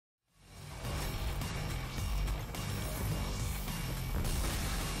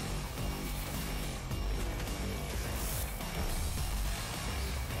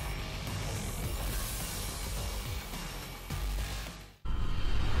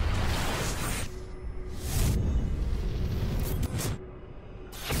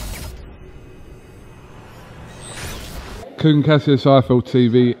KUGAN, CASSIUS, IFL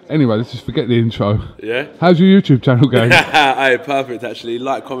TV. Anyway, let's just forget the intro. Yeah? How's your YouTube channel going? Hey, perfect actually.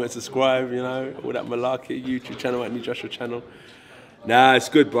 Like, comment, subscribe, you know, all that malarkey. YouTube channel, at New Joshua channel. Nah, it's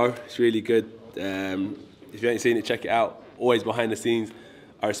good, bro. It's really good. If you ain't seen it, check it out. Always behind the scenes.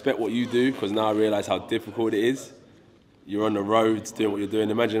 I respect what you do because now I realise how difficult it is. You're on the roads doing what you're doing.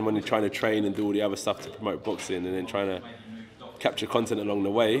 Imagine when you're trying to train and do all the other stuff to promote boxing and then trying to capture content along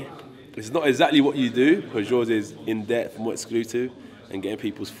the way. It's not exactly what you do because yours is in-depth, more exclusive and getting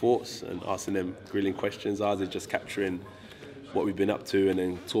people's thoughts and asking them grilling questions. Ours is just capturing what we've been up to and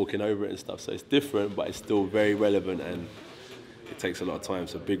then talking over it and stuff. So it's different, but it's still very relevant and it takes a lot of time.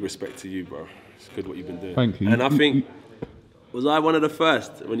 So big respect to you, bro. It's good what you've been doing. Thank you. And I think, was I one of the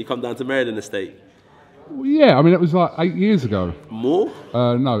first when you come down to Maryland Estate? Well, yeah, I mean, it was like 8 years ago. More?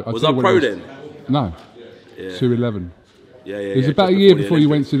 No. Was I pro then? No. Yeah. 211. Yeah. It was about a year before you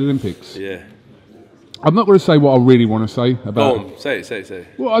went to the Olympics. Yeah. I'm not going to say what I really want to say about. Go on, say it.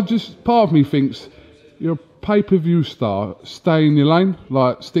 Well, part of me thinks you're a pay-per-view star. Stay in your lane,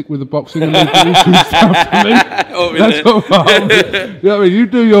 like stick with the boxing and leave the YouTube stuff to me. That's what I'm. You know what I mean? You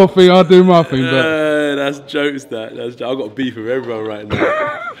do your thing, I do my thing. But that's jokes. I've got beef with everyone right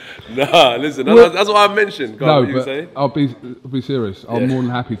now. Nah, listen, that's what I mentioned. Go on, what you say? I'll be serious. I'm more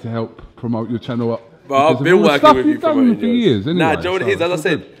than happy to help promote your channel up. But I've been working with you promoting for years. Anyway, nah, do you know what it is? As I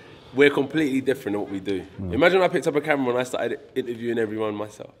said, we're completely different in what we do. Yeah. Imagine I picked up a camera and I started interviewing everyone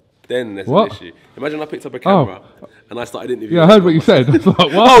myself. Then there's an issue. Imagine I picked up a camera and I started interviewing. Yeah, I heard what you said. I was like,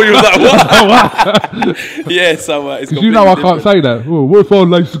 what? Oh, you was like, what? Yeah, so it's you know I can't say that. Oh, what if I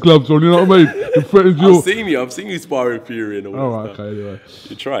lace the gloves on? You know what I mean? I've seen you sparring Fury and all that right, stuff. okay, anyway.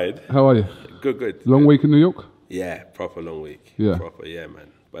 You tried. How are you? Good. Long week in New York? Yeah, proper long week. Yeah. Proper, yeah,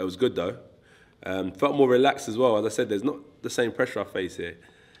 man. But it was good though. Felt more relaxed as well. As I said, there's not the same pressure I face here.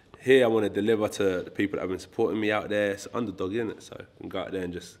 Here, I want to deliver to the people that have been supporting me out there. It's underdog, isn't it? So I can go out there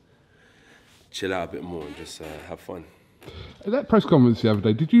and just chill out a bit more and just have fun. At that press conference the other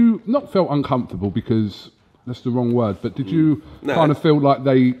day, did you not feel uncomfortable because that's the wrong word, but did you kind of feel like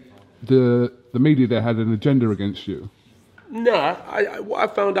the media there had an agenda against you? No, what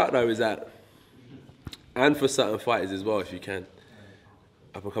I found out though is that, and for certain fighters as well, if you can,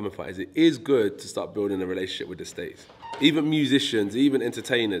 up-and-coming fighters, it is good to start building a relationship with the States. Even musicians, even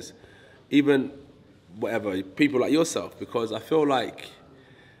entertainers, even whatever, people like yourself, because I feel like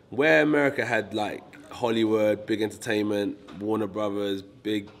where America had like Hollywood, big entertainment, Warner Brothers,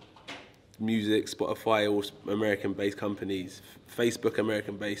 big music, Spotify, all American-based companies, Facebook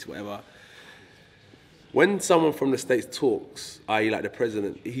American-based, whatever. When someone from the States talks, i.e. like the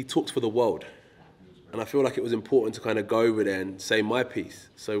president, he talks for the world. And I feel like it was important to kind of go over there and say my piece.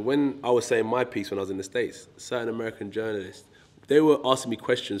 So when I was saying my piece when I was in the States, certain American journalists, they were asking me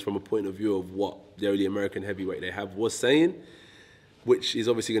questions from a point of view of what the only American heavyweight they have was saying, which is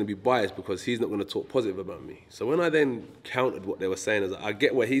obviously going to be biased because he's not going to talk positive about me. So when I then countered what they were saying, I was like, I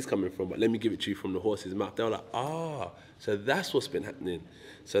get where he's coming from, but let me give it to you from the horse's mouth. They were like, so that's what's been happening.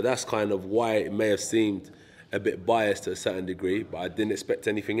 So that's kind of why it may have seemed a bit biased to a certain degree, but I didn't expect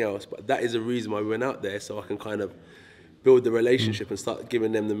anything else. But that is the reason why we went out there, so I can kind of build the relationship and start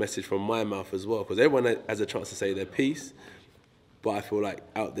giving them the message from my mouth as well. Because everyone has a chance to say their piece, but I feel like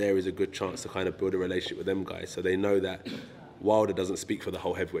out there is a good chance to kind of build a relationship with them guys, so they know that Wilder doesn't speak for the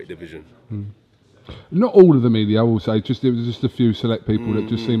whole heavyweight division. Not all of the media, I will say. It was just a few select people that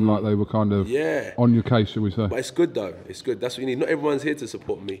just seemed like they were kind of on your case, shall we say? But it's good though. It's good. That's what you need. Not everyone's here to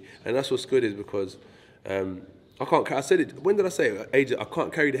support me, and that's what's good is because I can't. I said it. When did I say it? AJ, I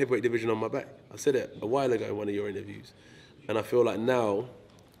can't carry the heavyweight division on my back. I said it a while ago in one of your interviews, and I feel like now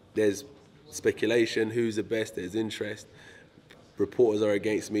there's speculation. Who's the best? There's interest. Reporters are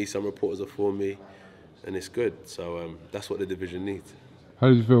against me. Some reporters are for me. And it's good, so that's what the division needs. How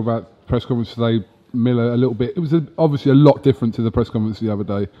did you feel about press conference today, Miller? A little bit. It was obviously a lot different to the press conference the other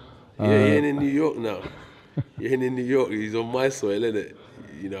day. Yeah, he ain't in New York now. He ain't in New York. He's on my soil, isn't it?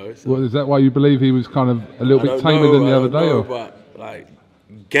 You know. So. Well, is that why you believe he was kind of a little bit tamer than the other day? Or? But like,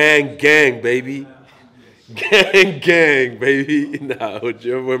 gang, baby, gang, baby. Nah, do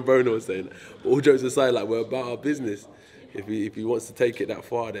you remember when Bruno was saying that? All jokes aside, like we're about our business. If he wants to take it that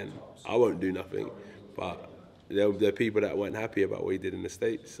far, then I won't do nothing. But there are people that weren't happy about what he did in the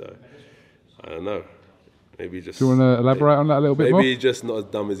States, so I don't know. Maybe just. Do you want to elaborate on that a little bit more? Maybe he's just not as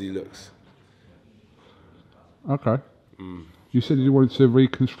dumb as he looks. Okay. You said you wanted to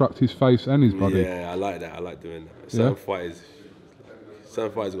reconstruct his face and his body. Yeah, I like that. I like doing that. Certain fighters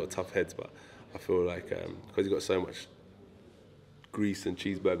have got tough heads, but I feel like because he's got so much grease and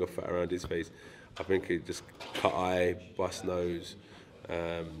cheeseburger fat around his face, I think he just cut eye, bust nose.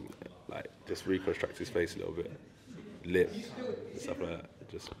 Like just reconstruct his face a little bit. lips, stuff like that.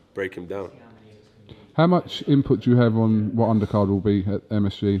 Just break him down. How much input do you have on what undercard will be at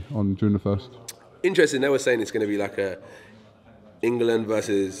MSG on June the 1st? Interesting, they were saying it's going to be like a England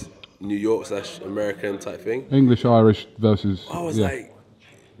versus New York / American type thing. English-Irish versus... I was like,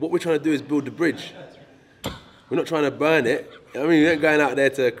 what we're trying to do is build the bridge. We're not trying to burn it. I mean, we ain't going out there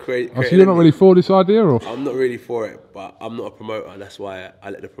to create so you're not really for this idea? Or? I'm not really for it, but I'm not a promoter. That's why I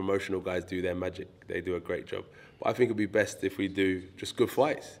let the promotional guys do their magic. They do a great job. But I think it'd be best if we do just good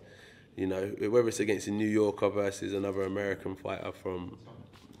fights. You know, whether it's against a New Yorker versus another American fighter from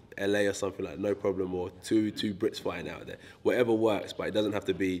LA or something like that, no problem, or two Brits fighting out there. Whatever works, but it doesn't have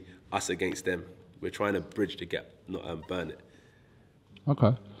to be us against them. We're trying to bridge the gap, not burn it.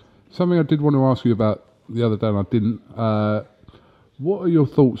 Okay. Something I did want to ask you about the other day and I didn't. What are your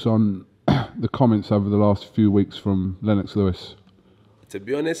thoughts on the comments over the last few weeks from Lennox Lewis? To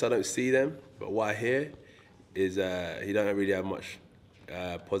be honest, I don't see them, but what I hear is he don't really have much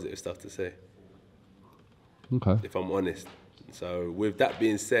positive stuff to say. Okay. If I'm honest. So with that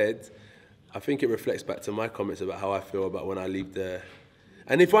being said, I think it reflects back to my comments about how I feel about when I leave the...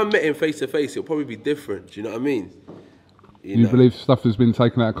 And if I met him face to face, it'll probably be different. Do you know what I mean? You believe stuff has been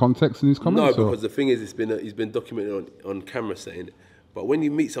taken out of context in his comments? No, because the thing is, he's been documented on camera saying it. But when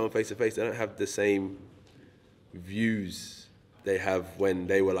you meet someone face to face, they don't have the same views they have when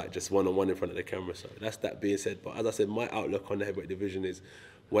they were like just one-on-one in front of the camera. So that's that being said. But as I said, my outlook on the heavyweight division is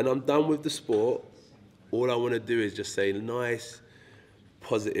when I'm done with the sport, all I want to do is just say nice,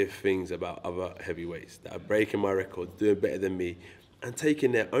 positive things about other heavyweights that are breaking my records, doing better than me, and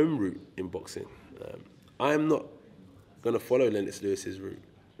taking their own route in boxing. I'm not going to follow Lennox Lewis's route,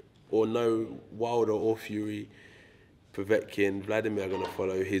 or no Wilder or Fury, Povetkin, Vladimir are going to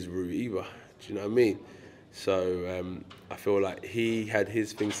follow his route either. Do you know what I mean? So I feel like he had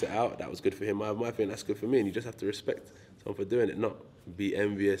his thing set out. That was good for him. I have my thing, that's good for me. And you just have to respect someone for doing it, not be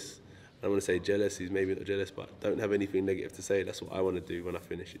envious. I don't want to say jealous. He's maybe not jealous, but don't have anything negative to say. That's what I want to do when I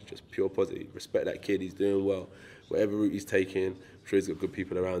finish. It's just pure positive. Respect that kid. He's doing well. Whatever route he's taking, I'm sure he's got good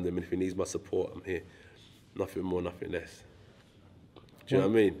people around him. And if he needs my support, I'm here. Nothing more, nothing less. Do you know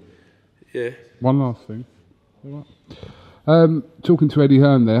what I mean? Yeah. One last thing. Talking to Eddie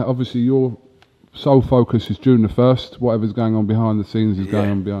Hearn there, obviously your sole focus is June the 1st. Whatever's going on behind the scenes is going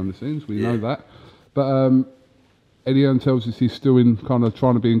on behind the scenes. We know that. But Eddie Hearn tells us he's still in kind of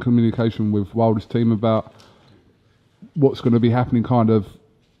trying to be in communication with Wilder's team about what's going to be happening kind of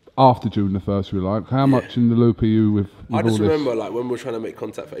after June the 1st, we like. How much in the loop are you with I just all remember like when we were trying to make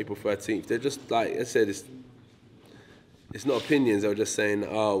contact for April 13th, they're just like I said, it's not opinions. They were just saying,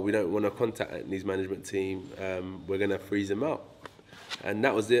 oh, we don't want to contact Anthony's management team. We're going to freeze him out. And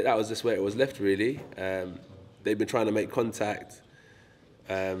that was it. That was just where it was left, really. They've been trying to make contact.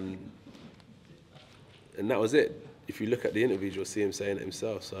 And that was it. If you look at the interviews, you'll see him saying it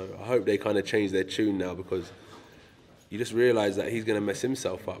himself. So I hope they kind of change their tune now, because you just realise that he's going to mess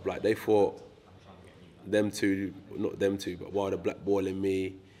himself up. Like they thought them two, not them two, but Wilder blackballing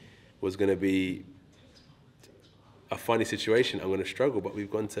me was going to be a funny situation. I'm going to struggle, but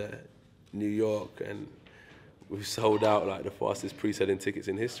we've gone to New York and we've sold out like the fastest pre-selling tickets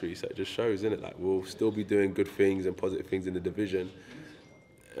in history. So it just shows, isn't it? Like we'll still be doing good things and positive things in the division.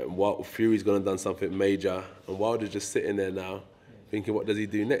 And Fury's gone and done something major, and Wilder's just sitting there now, thinking, what does he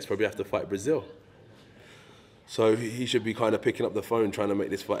do next? Probably have to fight Brazil. So he should be kind of picking up the phone, trying to make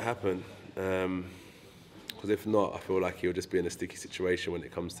this fight happen. Because if not, I feel like he'll just be in a sticky situation when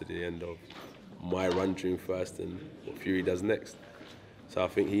it comes to the end of my run June 1st and what Fury does next. So I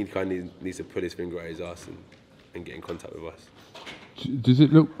think he kind of needs to put his finger at his ass and get in contact with us. Does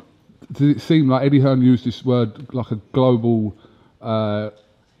it seem like Eddie Hearn used this word like a global,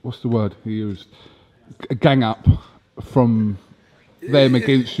 what's the word he used? A gang up from them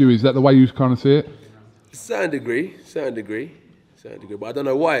against you. Is that the way you kind of see it? Certain degree. But I don't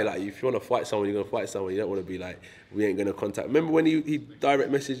know why. Like, if you want to fight someone, you're going to fight someone. You don't want to be like, we ain't going to contact. Remember when he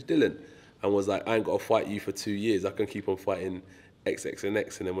direct messaged Dylan and was like, I ain't got to fight you for 2 years. I can keep on fighting X, and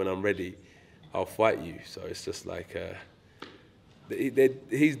X, and then when I'm ready, I'll fight you. So it's just like,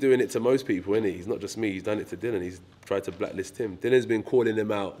 he's doing it to most people, isn't he? He's not just me. He's done it to Dylan. He's tried to blacklist him. Dylan's been calling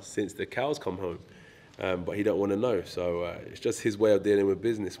him out since the cows come home, but he don't want to know. So it's just his way of dealing with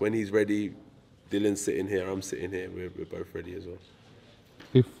business. When he's ready, Dylan's sitting here, I'm sitting here. We're both ready as well.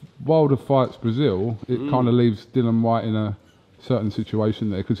 If Wilder fights Brazil, it kind of leaves Dylan Whyte in a certain situation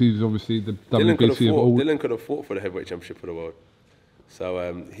there, because he's obviously the WBC of all. Dylan could have fought for the heavyweight championship of the world.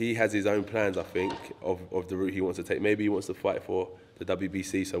 So he has his own plans, I think, of the route he wants to take. Maybe he wants to fight for the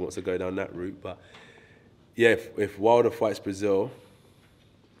WBC, so he wants to go down that route. But yeah, if Wilder fights Brazil,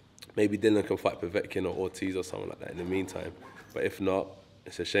 maybe Dylan can fight Povetkin or Ortiz or something like that in the meantime. But if not,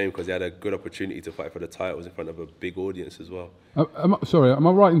 it's a shame because he had a good opportunity to fight for the titles in front of a big audience as well. Sorry, am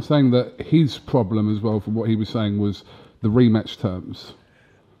I right in saying that his problem as well, from what he was saying, was the rematch terms?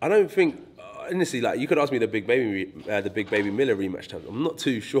 I don't think, honestly, like you could ask me the Big Baby Miller rematch terms. I'm not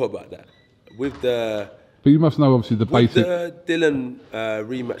too sure about that. But you must know obviously the basic. With the Dylan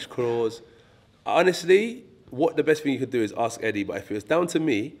rematch clause, honestly, what the best thing you could do is ask Eddie. But if it was down to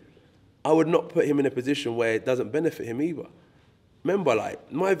me, I would not put him in a position where it doesn't benefit him either. Remember,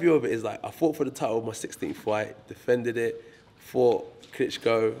 like, my view of it is like, I fought for the title of my 16th fight, defended it, fought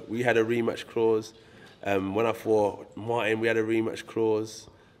Klitschko, we had a rematch clause. When I fought Martin, we had a rematch clause.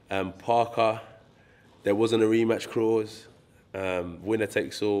 Parker, there wasn't a rematch clause. Winner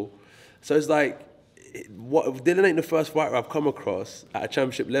takes all. So it's like, Dylan ain't the first fighter I've come across at a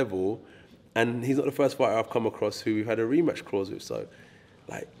championship level, and he's not the first fighter I've come across who we've had a rematch clause with. So,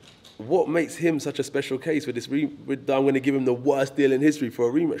 like, what makes him such a special case with this? I'm going to give him the worst deal in history for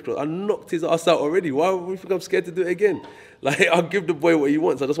a rematch clause. I knocked his ass out already. Why would we think I'm scared to do it again? Like, I'll give the boy what he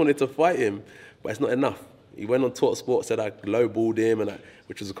wants. I just wanted to fight him, but it's not enough. He went on Talk Sport, said I lowballed him,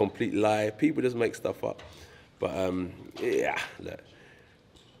 which was a complete lie. People just make stuff up. But yeah, look,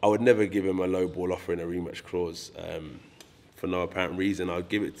 I would never give him a lowball offer in a rematch clause for no apparent reason. I'll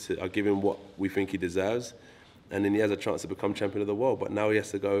give him what we think he deserves, and then he has a chance to become champion of the world. But now he has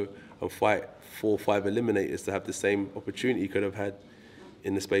to go and fight 4 or 5 eliminators to have the same opportunity he could have had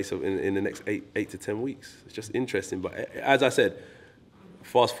in the space of in the next 8 to 10 weeks. It's just interesting. But as I said,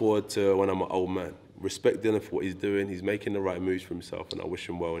 fast forward to when I'm an old man. Respect Dylan for what he's doing. He's making the right moves for himself, and I wish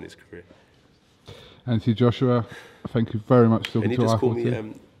him well in his career. Anthony Joshua, thank you very much for talking to us. And you just call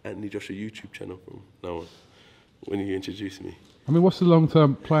me Anthony Joshua YouTube channel from now on when you introduce me. I mean, what's the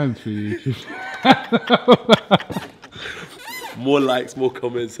long-term plans for you? More likes, more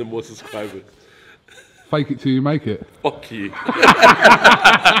comments, and more subscribers. Fake it till you make it. Fuck you.